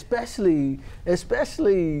 And especially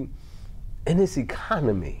in this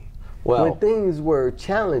economy, well, when things were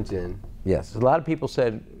challenging. Yes, a lot of people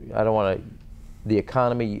said, I don't want to, the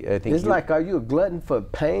economy, I think. It's like, are you a glutton for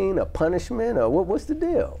pain or punishment, or what's the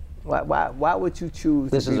deal? Why would you choose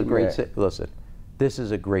This to is be a great mayor? city. Listen, this is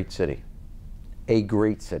a great city. A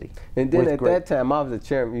great city. And then at that time, I was a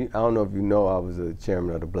chairman. I don't know if you know, I was a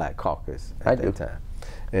chairman of the Black Caucus at that time.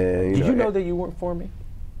 And, Did you know that you weren't for me?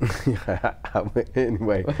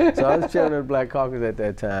 Anyway, so I was chairman of the Black Caucus at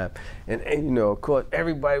that time, and you know, of course,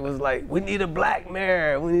 everybody was like, "We need a black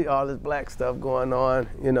mayor. We need all this black stuff going on,"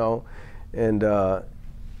 you know, and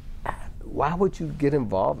why would you get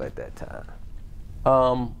involved at that time?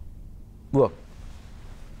 Look,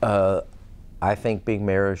 I think being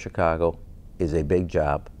mayor of Chicago is a big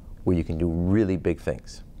job where you can do really big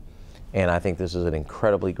things, and I think this is an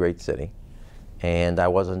incredibly great city. And I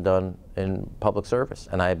wasn't done in public service.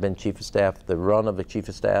 And I had been chief of staff. The run of the chief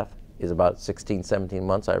of staff is about 16, 17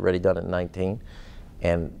 months. I had already done it in 19.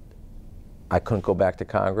 And I couldn't go back to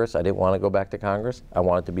Congress. I didn't want to go back to Congress. I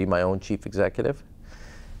wanted to be my own chief executive.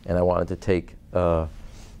 And I wanted to take on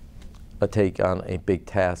a big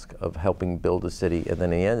task of helping build a city. And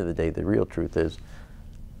then at the end of the day, the real truth is,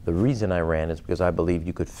 the reason I ran is because I believe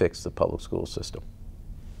you could fix the public school system.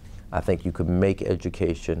 I think you could make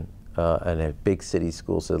education and a big city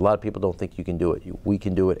school. So a lot of people don't think you can do it. We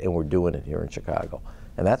can do it, and we're doing it here in Chicago.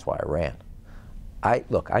 And that's why I ran.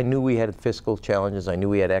 Look, I knew we had fiscal challenges. I knew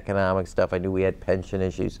we had economic stuff. I knew we had pension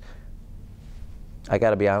issues. I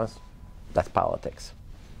got to be honest, that's politics.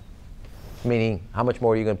 Meaning, how much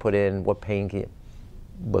more are you going to put in? What pain can you?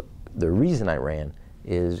 But the reason I ran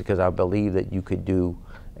is because I believe that you could do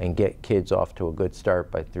and get kids off to a good start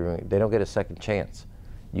by they don't get a second chance.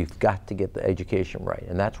 You've got to get the education right,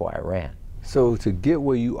 and that's why I ran. So to get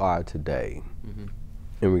where you are today,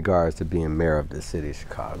 in regards to being mayor of the city of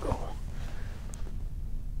Chicago,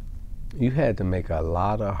 you had to make a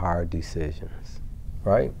lot of hard decisions,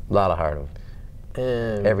 right? A lot of hard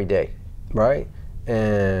ones. Every day. Right?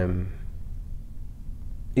 And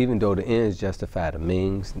even though the ends justify the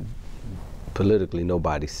means, politically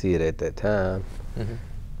nobody see it at that time,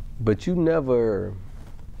 but you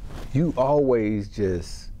always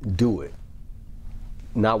just do it,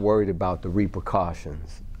 not worried about the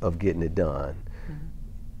repercussions of getting it done.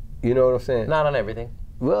 You know what I'm saying? Not on everything.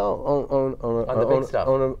 Well, on the big stuff.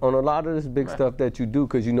 On a lot of this big stuff that you do,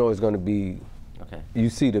 because you know it's going to be, you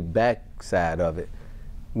see the backside of it.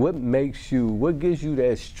 What gives you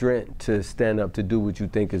that strength to stand up to do what you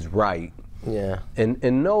think is right? Yeah.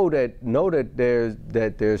 And know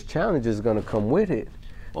that there's challenges going to come with it.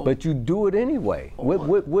 But you do it anyway. I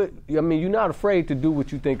mean, you're not afraid to do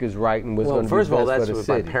what you think is right and what's going to be best for the city. First of all, that's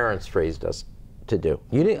what my parents raised us to do.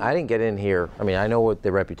 I didn't get in here. I mean, I know what the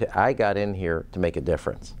reputation. I got in here to make a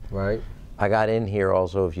difference. Right. I got in here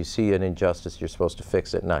also. If you see an injustice, you're supposed to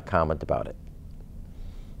fix it, not comment about it.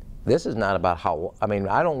 This is not about how. I mean,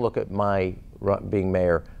 I don't look at my being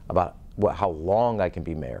mayor about how long I can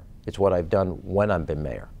be mayor. It's what I've done when I've been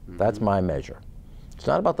mayor. That's my measure. It's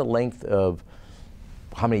not about the length of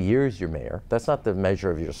how many years you're mayor. That's not the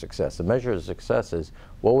measure of your success. The measure of success is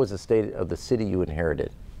what was the state of the city you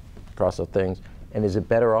inherited across those things, and is it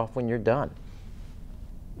better off when you're done?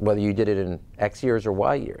 Whether you did it in X years or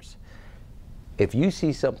Y years. If you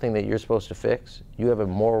see something that you're supposed to fix, you have a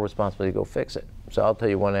moral responsibility to go fix it. So I'll tell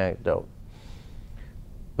you one anecdote.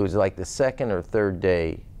 It was like the second or third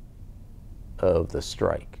day of the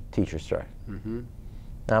strike, teacher strike.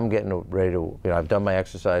 I'm getting ready to, I've done my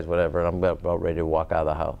exercise, whatever, and I'm about ready to walk out of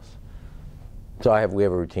the house. So we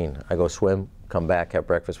have a routine. I go swim, come back, have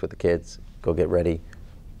breakfast with the kids, go get ready.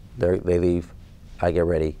 They leave, I get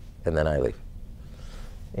ready, and then I leave.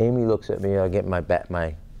 Amy looks at me, I get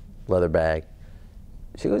my leather bag.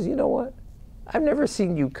 She goes, you know what? I've never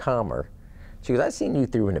seen you calmer. She goes, I've seen you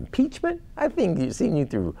through an impeachment. I've seen you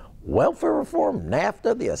through welfare reform,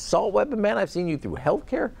 NAFTA, the assault weapon ban. I've seen you through health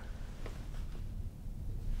care.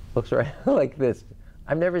 Looks right like this.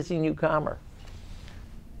 I've never seen you calmer.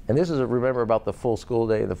 And this is, remember, about the full school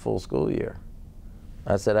day and the full school year.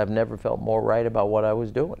 I said, I've never felt more right about what I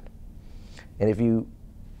was doing. And if you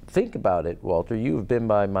think about it, Walter, you've been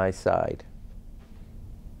by my side.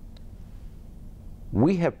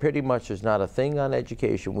 We have pretty much, there's not a thing on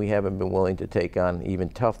education we haven't been willing to take on, even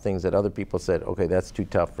tough things that other people said, okay, that's too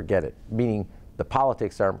tough, forget it. Meaning the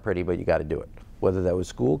politics aren't pretty, but you got to do it. Whether that was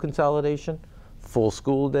school consolidation, full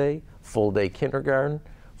school day, full day kindergarten,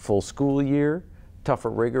 full school year, tougher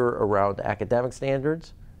rigor around academic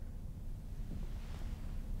standards,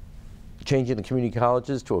 changing the community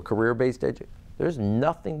colleges to a career-based education. There's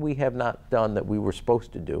nothing we have not done that we were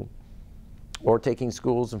supposed to do. Or taking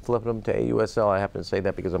schools and flipping them to AUSL. I happen to say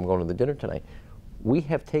that because I'm going to the dinner tonight. We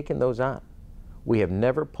have taken those on. We have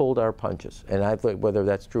never pulled our punches. And I think whether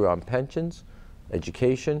that's true on pensions,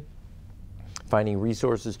 education, finding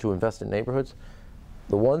resources to invest in neighborhoods.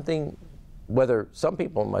 The one thing, whether some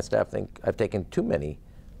people on my staff think I've taken too many,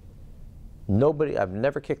 I've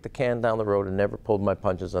never kicked the can down the road and never pulled my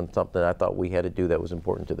punches on something I thought we had to do that was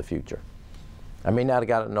important to the future. I may not have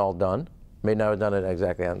gotten it all done, may not have done it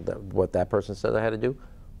exactly on what that person said I had to do,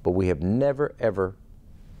 but we have never, ever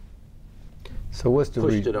So what's the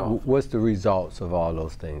pushed it off. What's the results of all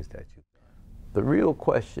those things that you? The real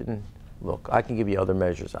question, look, I can give you other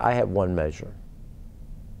measures. I have one measure.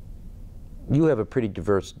 You have a pretty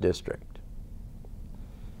diverse district.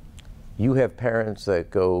 You have parents that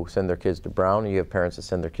go send their kids to Brown, and you have parents that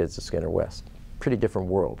send their kids to Skinner West. Pretty different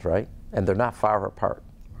worlds, right? And they're not far apart.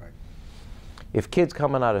 Right. If kids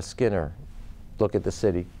coming out of Skinner look at the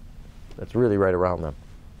city that's really right around them,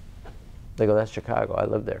 they go, that's Chicago, I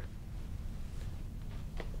live there.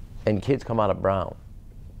 And kids come out of Brown,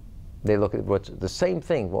 they look at what's the same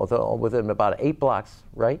thing, within about 8 blocks,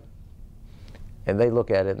 right? And they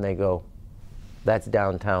look at it and they go, that's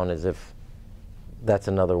downtown, as if that's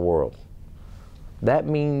another world. That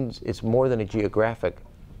means it's more than a geographic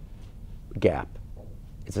gap.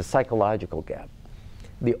 It's a psychological gap.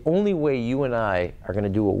 The only way you and I are going to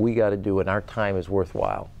do what we got to do and our time is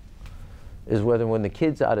worthwhile is whether when the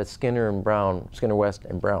kids out of Skinner and Brown, Skinner West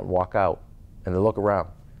and Brown walk out and they look around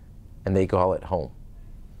and they call it home.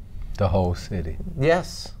 The whole city.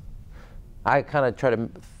 Yes. I kind of try to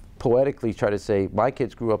poetically try to say my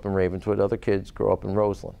kids grew up in Ravenswood, other kids grew up in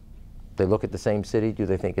Roseland. They look at the same city, do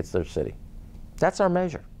they think it's their city? That's our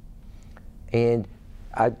measure. And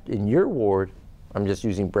in your ward, I'm just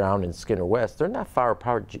using Brown and Skinner West, they're not far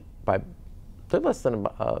apart they're less than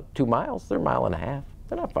 2 miles, they're 1.5 miles.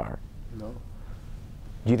 They're not far. No.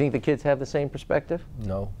 Do you think the kids have the same perspective?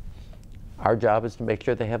 No. Our job is to make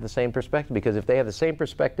sure they have the same perspective, because if they have the same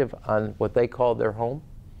perspective on what they call their home,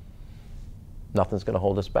 nothing's going to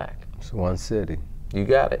hold us back. It's one city. You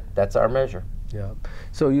got it. That's our measure. Yeah.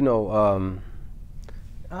 So,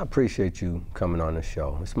 I appreciate you coming on the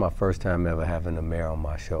show. It's my first time ever having a mayor on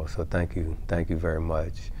my show, so thank you very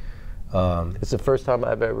much. It's the first time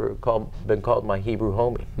I've ever been called my Hebrew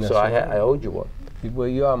homie, so right. I owed you one. Well,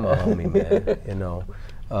 you are my homie, man,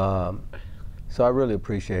 So I really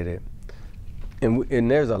appreciate it. And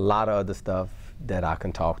there's a lot of other stuff that I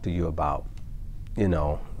can talk to you about,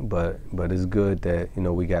 but it's good that,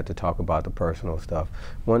 we got to talk about the personal stuff.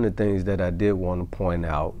 One of the things that I did want to point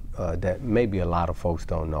out that maybe a lot of folks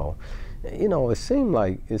don't know, it seemed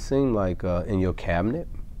like in your cabinet,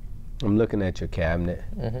 I'm looking at your cabinet,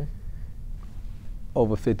 Mm-hmm.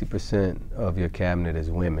 over 50% of your cabinet is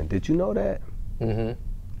women. Did you know that? Mm-hmm.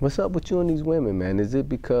 What's up with you and these women, man? Is it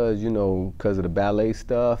because, because of the ballet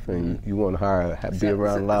stuff and you want to be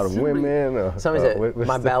around a lot of women? Or, somebody said,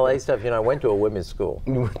 my ballet stuff, I went to a women's school.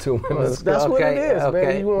 You went to a women's school? That's what it is,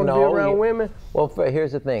 man. You want to be around women? Well,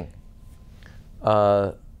 here's the thing.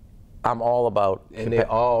 I'm all about... And they're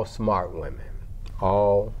all smart women.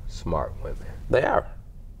 All smart women. They are.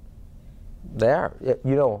 They are.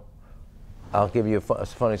 I'll give you a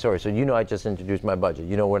funny story. So I just introduced my budget.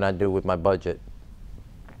 What I do with my budget?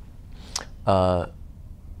 I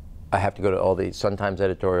have to go to all the Sun-Times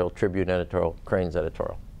editorial, Tribune editorial, Crane's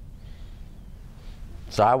editorial.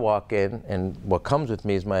 So I walk in, and what comes with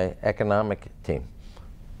me is my economic team.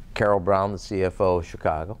 Carol Brown, the CFO of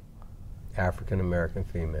Chicago. African American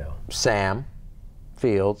female. Sam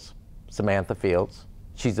Fields, Samantha Fields.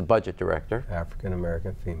 She's the budget director. African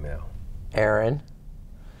American female. Erin,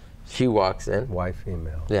 she walks in. White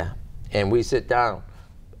female. Yeah, and we sit down.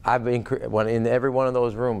 I've in every one of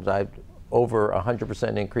those rooms, I've over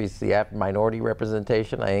 100% increased the minority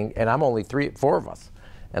representation. And I'm only 4 of us,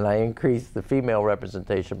 and I increased the female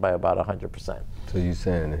representation by about 100%. So you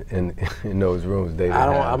saying in those rooms they didn't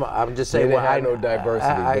I'm just saying. They didn't have no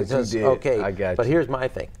diversity, but you did. Okay, I got you. But here's my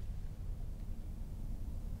thing.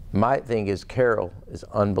 My thing is Carol is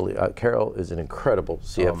unbelievable. Carol is an incredible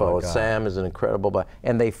CFO. And Sam is an incredible,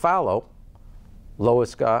 and they follow Lois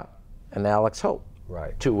Scott and Alex Hope.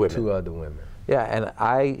 Right. 2 women. 2 other women. Yeah,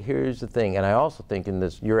 and here's the thing, and I also think in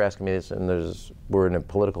this, you're asking me this, and we're in a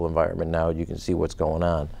political environment now, you can see what's going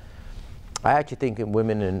on. I actually think in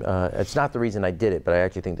women, it's not the reason I did it, but I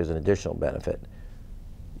actually think there's an additional benefit.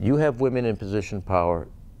 You have women in position of power,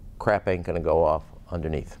 crap ain't gonna go off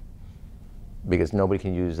underneath, because nobody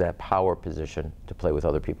can use that power position to play with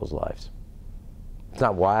other people's lives. It's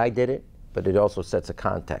not why I did it, but it also sets a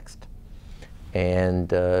context.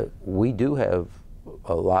 And we do have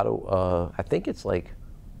a lot of, I think it's like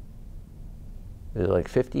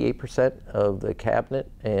 58% of the cabinet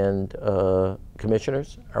and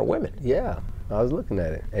commissioners are women. Yeah, I was looking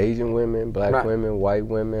at it. Asian women, black women, white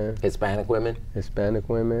women. Hispanic women. Hispanic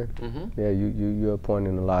women. Yeah, you're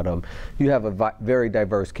appointing a lot of them. You have a very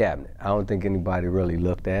diverse cabinet. I don't think anybody really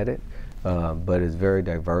looked at it, but it's very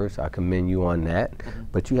diverse. I commend you on that.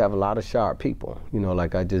 But you have a lot of sharp people. You know,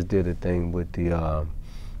 like I just did a thing with the,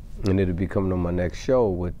 and it'll be coming on my next show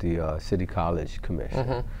with the City College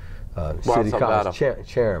Commission. City College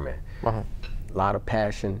chairman. A lot of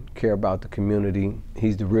passion, care about the community.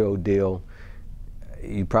 He's the real deal.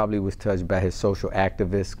 You probably was touched by his social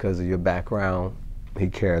activist because of your background. He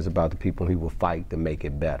cares about the people. He will fight to make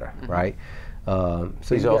it better, right? So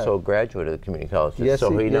he's also a graduate of the community college,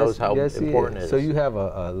 so he knows how important it is. So you have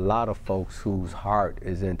a lot of folks whose heart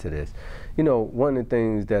is into this. You know, one of the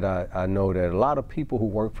things that I know that a lot of people who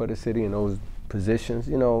work for the city in those positions,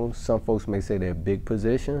 you know, some folks may say they're big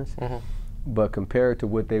positions, but compared to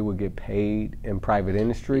what they would get paid in private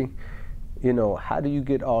industry, you know, how do you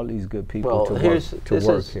get all these good people to work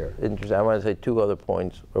here? Interesting. I want to say 2 other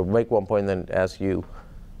points, or make 1 point and then ask you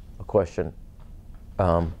a question.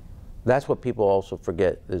 That's what people also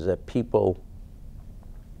forget, is that people,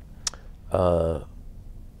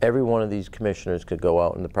 every one of these commissioners could go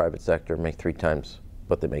out in the private sector and make 3 times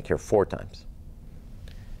what they make here, 4 times.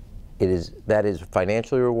 That is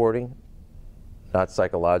financially rewarding, not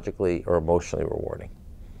psychologically or emotionally rewarding.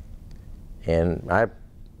 And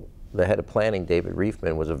the head of planning, David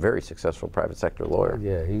Reifman, was a very successful private sector lawyer.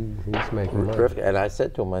 Yeah, he's making money. And I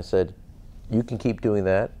said to him, I said, you can keep doing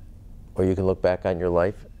that, or you can look back on your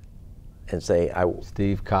life and say,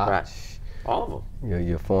 Steve Koch. All of them.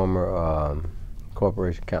 Your former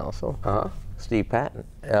corporation counsel. Steve Patton.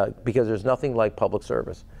 Because there's nothing like public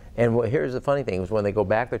service. And here's the funny thing, is when they go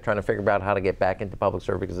back, they're trying to figure out how to get back into public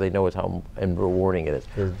service because they know how rewarding it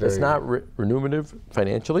is. It's not remunerative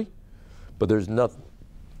financially, but there's nothing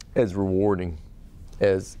as rewarding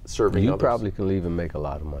as serving others. You probably can leave and make a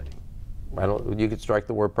lot of money. You could strike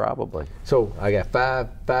the word probably. So I got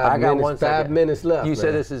five minutes left. You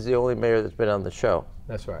said this is the only mayor that's been on the show.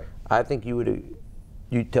 That's right. I think you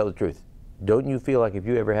tell the truth. Don't you feel like if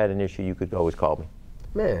you ever had an issue, you could always call me?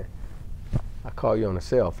 Man, I call you on the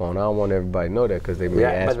cell phone. I don't want everybody to know that because they may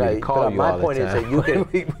ask me to call you all the time. My point is that you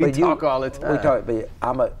can. we talk all the time.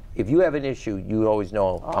 But if you have an issue, you always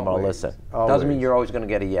know I'm going to listen. Doesn't mean you're always going to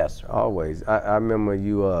get a yes. Always. I remember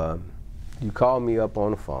you called me up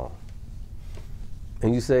on the phone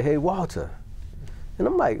and you say, "Hey, Walter," and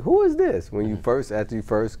I'm like, "Who is this?" When you after you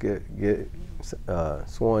first get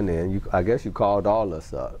sworn in, I guess you called all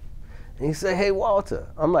us up, and you say, "Hey, Walter."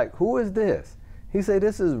 I'm like, "Who is this?" He said,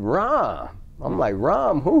 "This is Rahm." I'm like,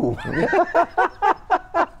 "Rahm who?"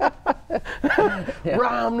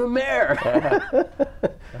 Rahm the mayor.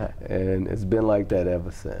 And it's been like that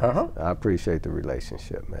ever since. I appreciate the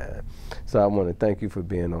relationship, man. So I want to thank you for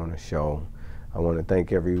being on the show. I want to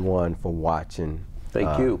thank everyone for watching.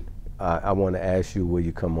 Thank you. I want to ask you, will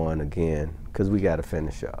you come on again? Because we got to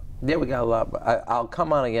finish up. Yeah, we got a lot. I'll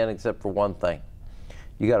come on again except for one thing.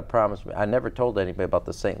 You got to promise me. I never told anybody about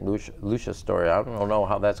the St. Lucia story. I don't know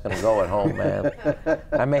how that's going to go at home, man.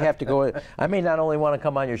 I may have to go. I may not only want to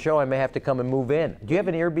come on your show, I may have to come and move in. Do you have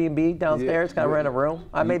an Airbnb downstairs? Can I rent a room?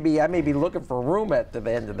 I may be looking for a room at the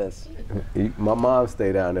end of this. My mom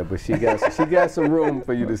stayed down there, but she got some room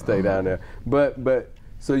for you to stay down there. But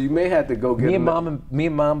So you may have to go get me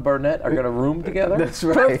and Mom Burnett are gonna room together. That's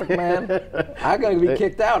right. Perfect, man. I'm gonna be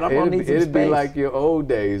kicked out. I'm gonna need some space. It'd be like your old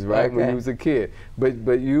days, right, Okay. when you was a kid.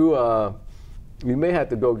 But you may have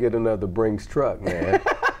to go get another Brinks truck, man.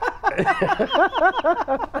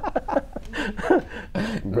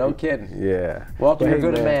 No kidding. Yeah. Walter, you're a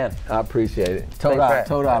good man, man. I appreciate it. Toda,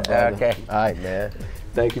 brother. okay. All right, man.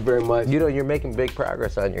 Thank you very much. You know, you're making big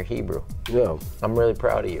progress on your Hebrew. No, I'm really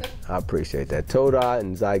proud of you. I appreciate that. Toda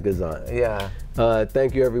and Zygazan. Yeah.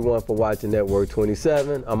 Thank you, everyone, for watching Network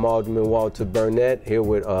 27. I'm Alderman Walter Burnett here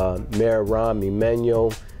with Mayor Rahm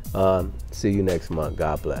Emanuel. See you next month.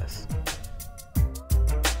 God bless.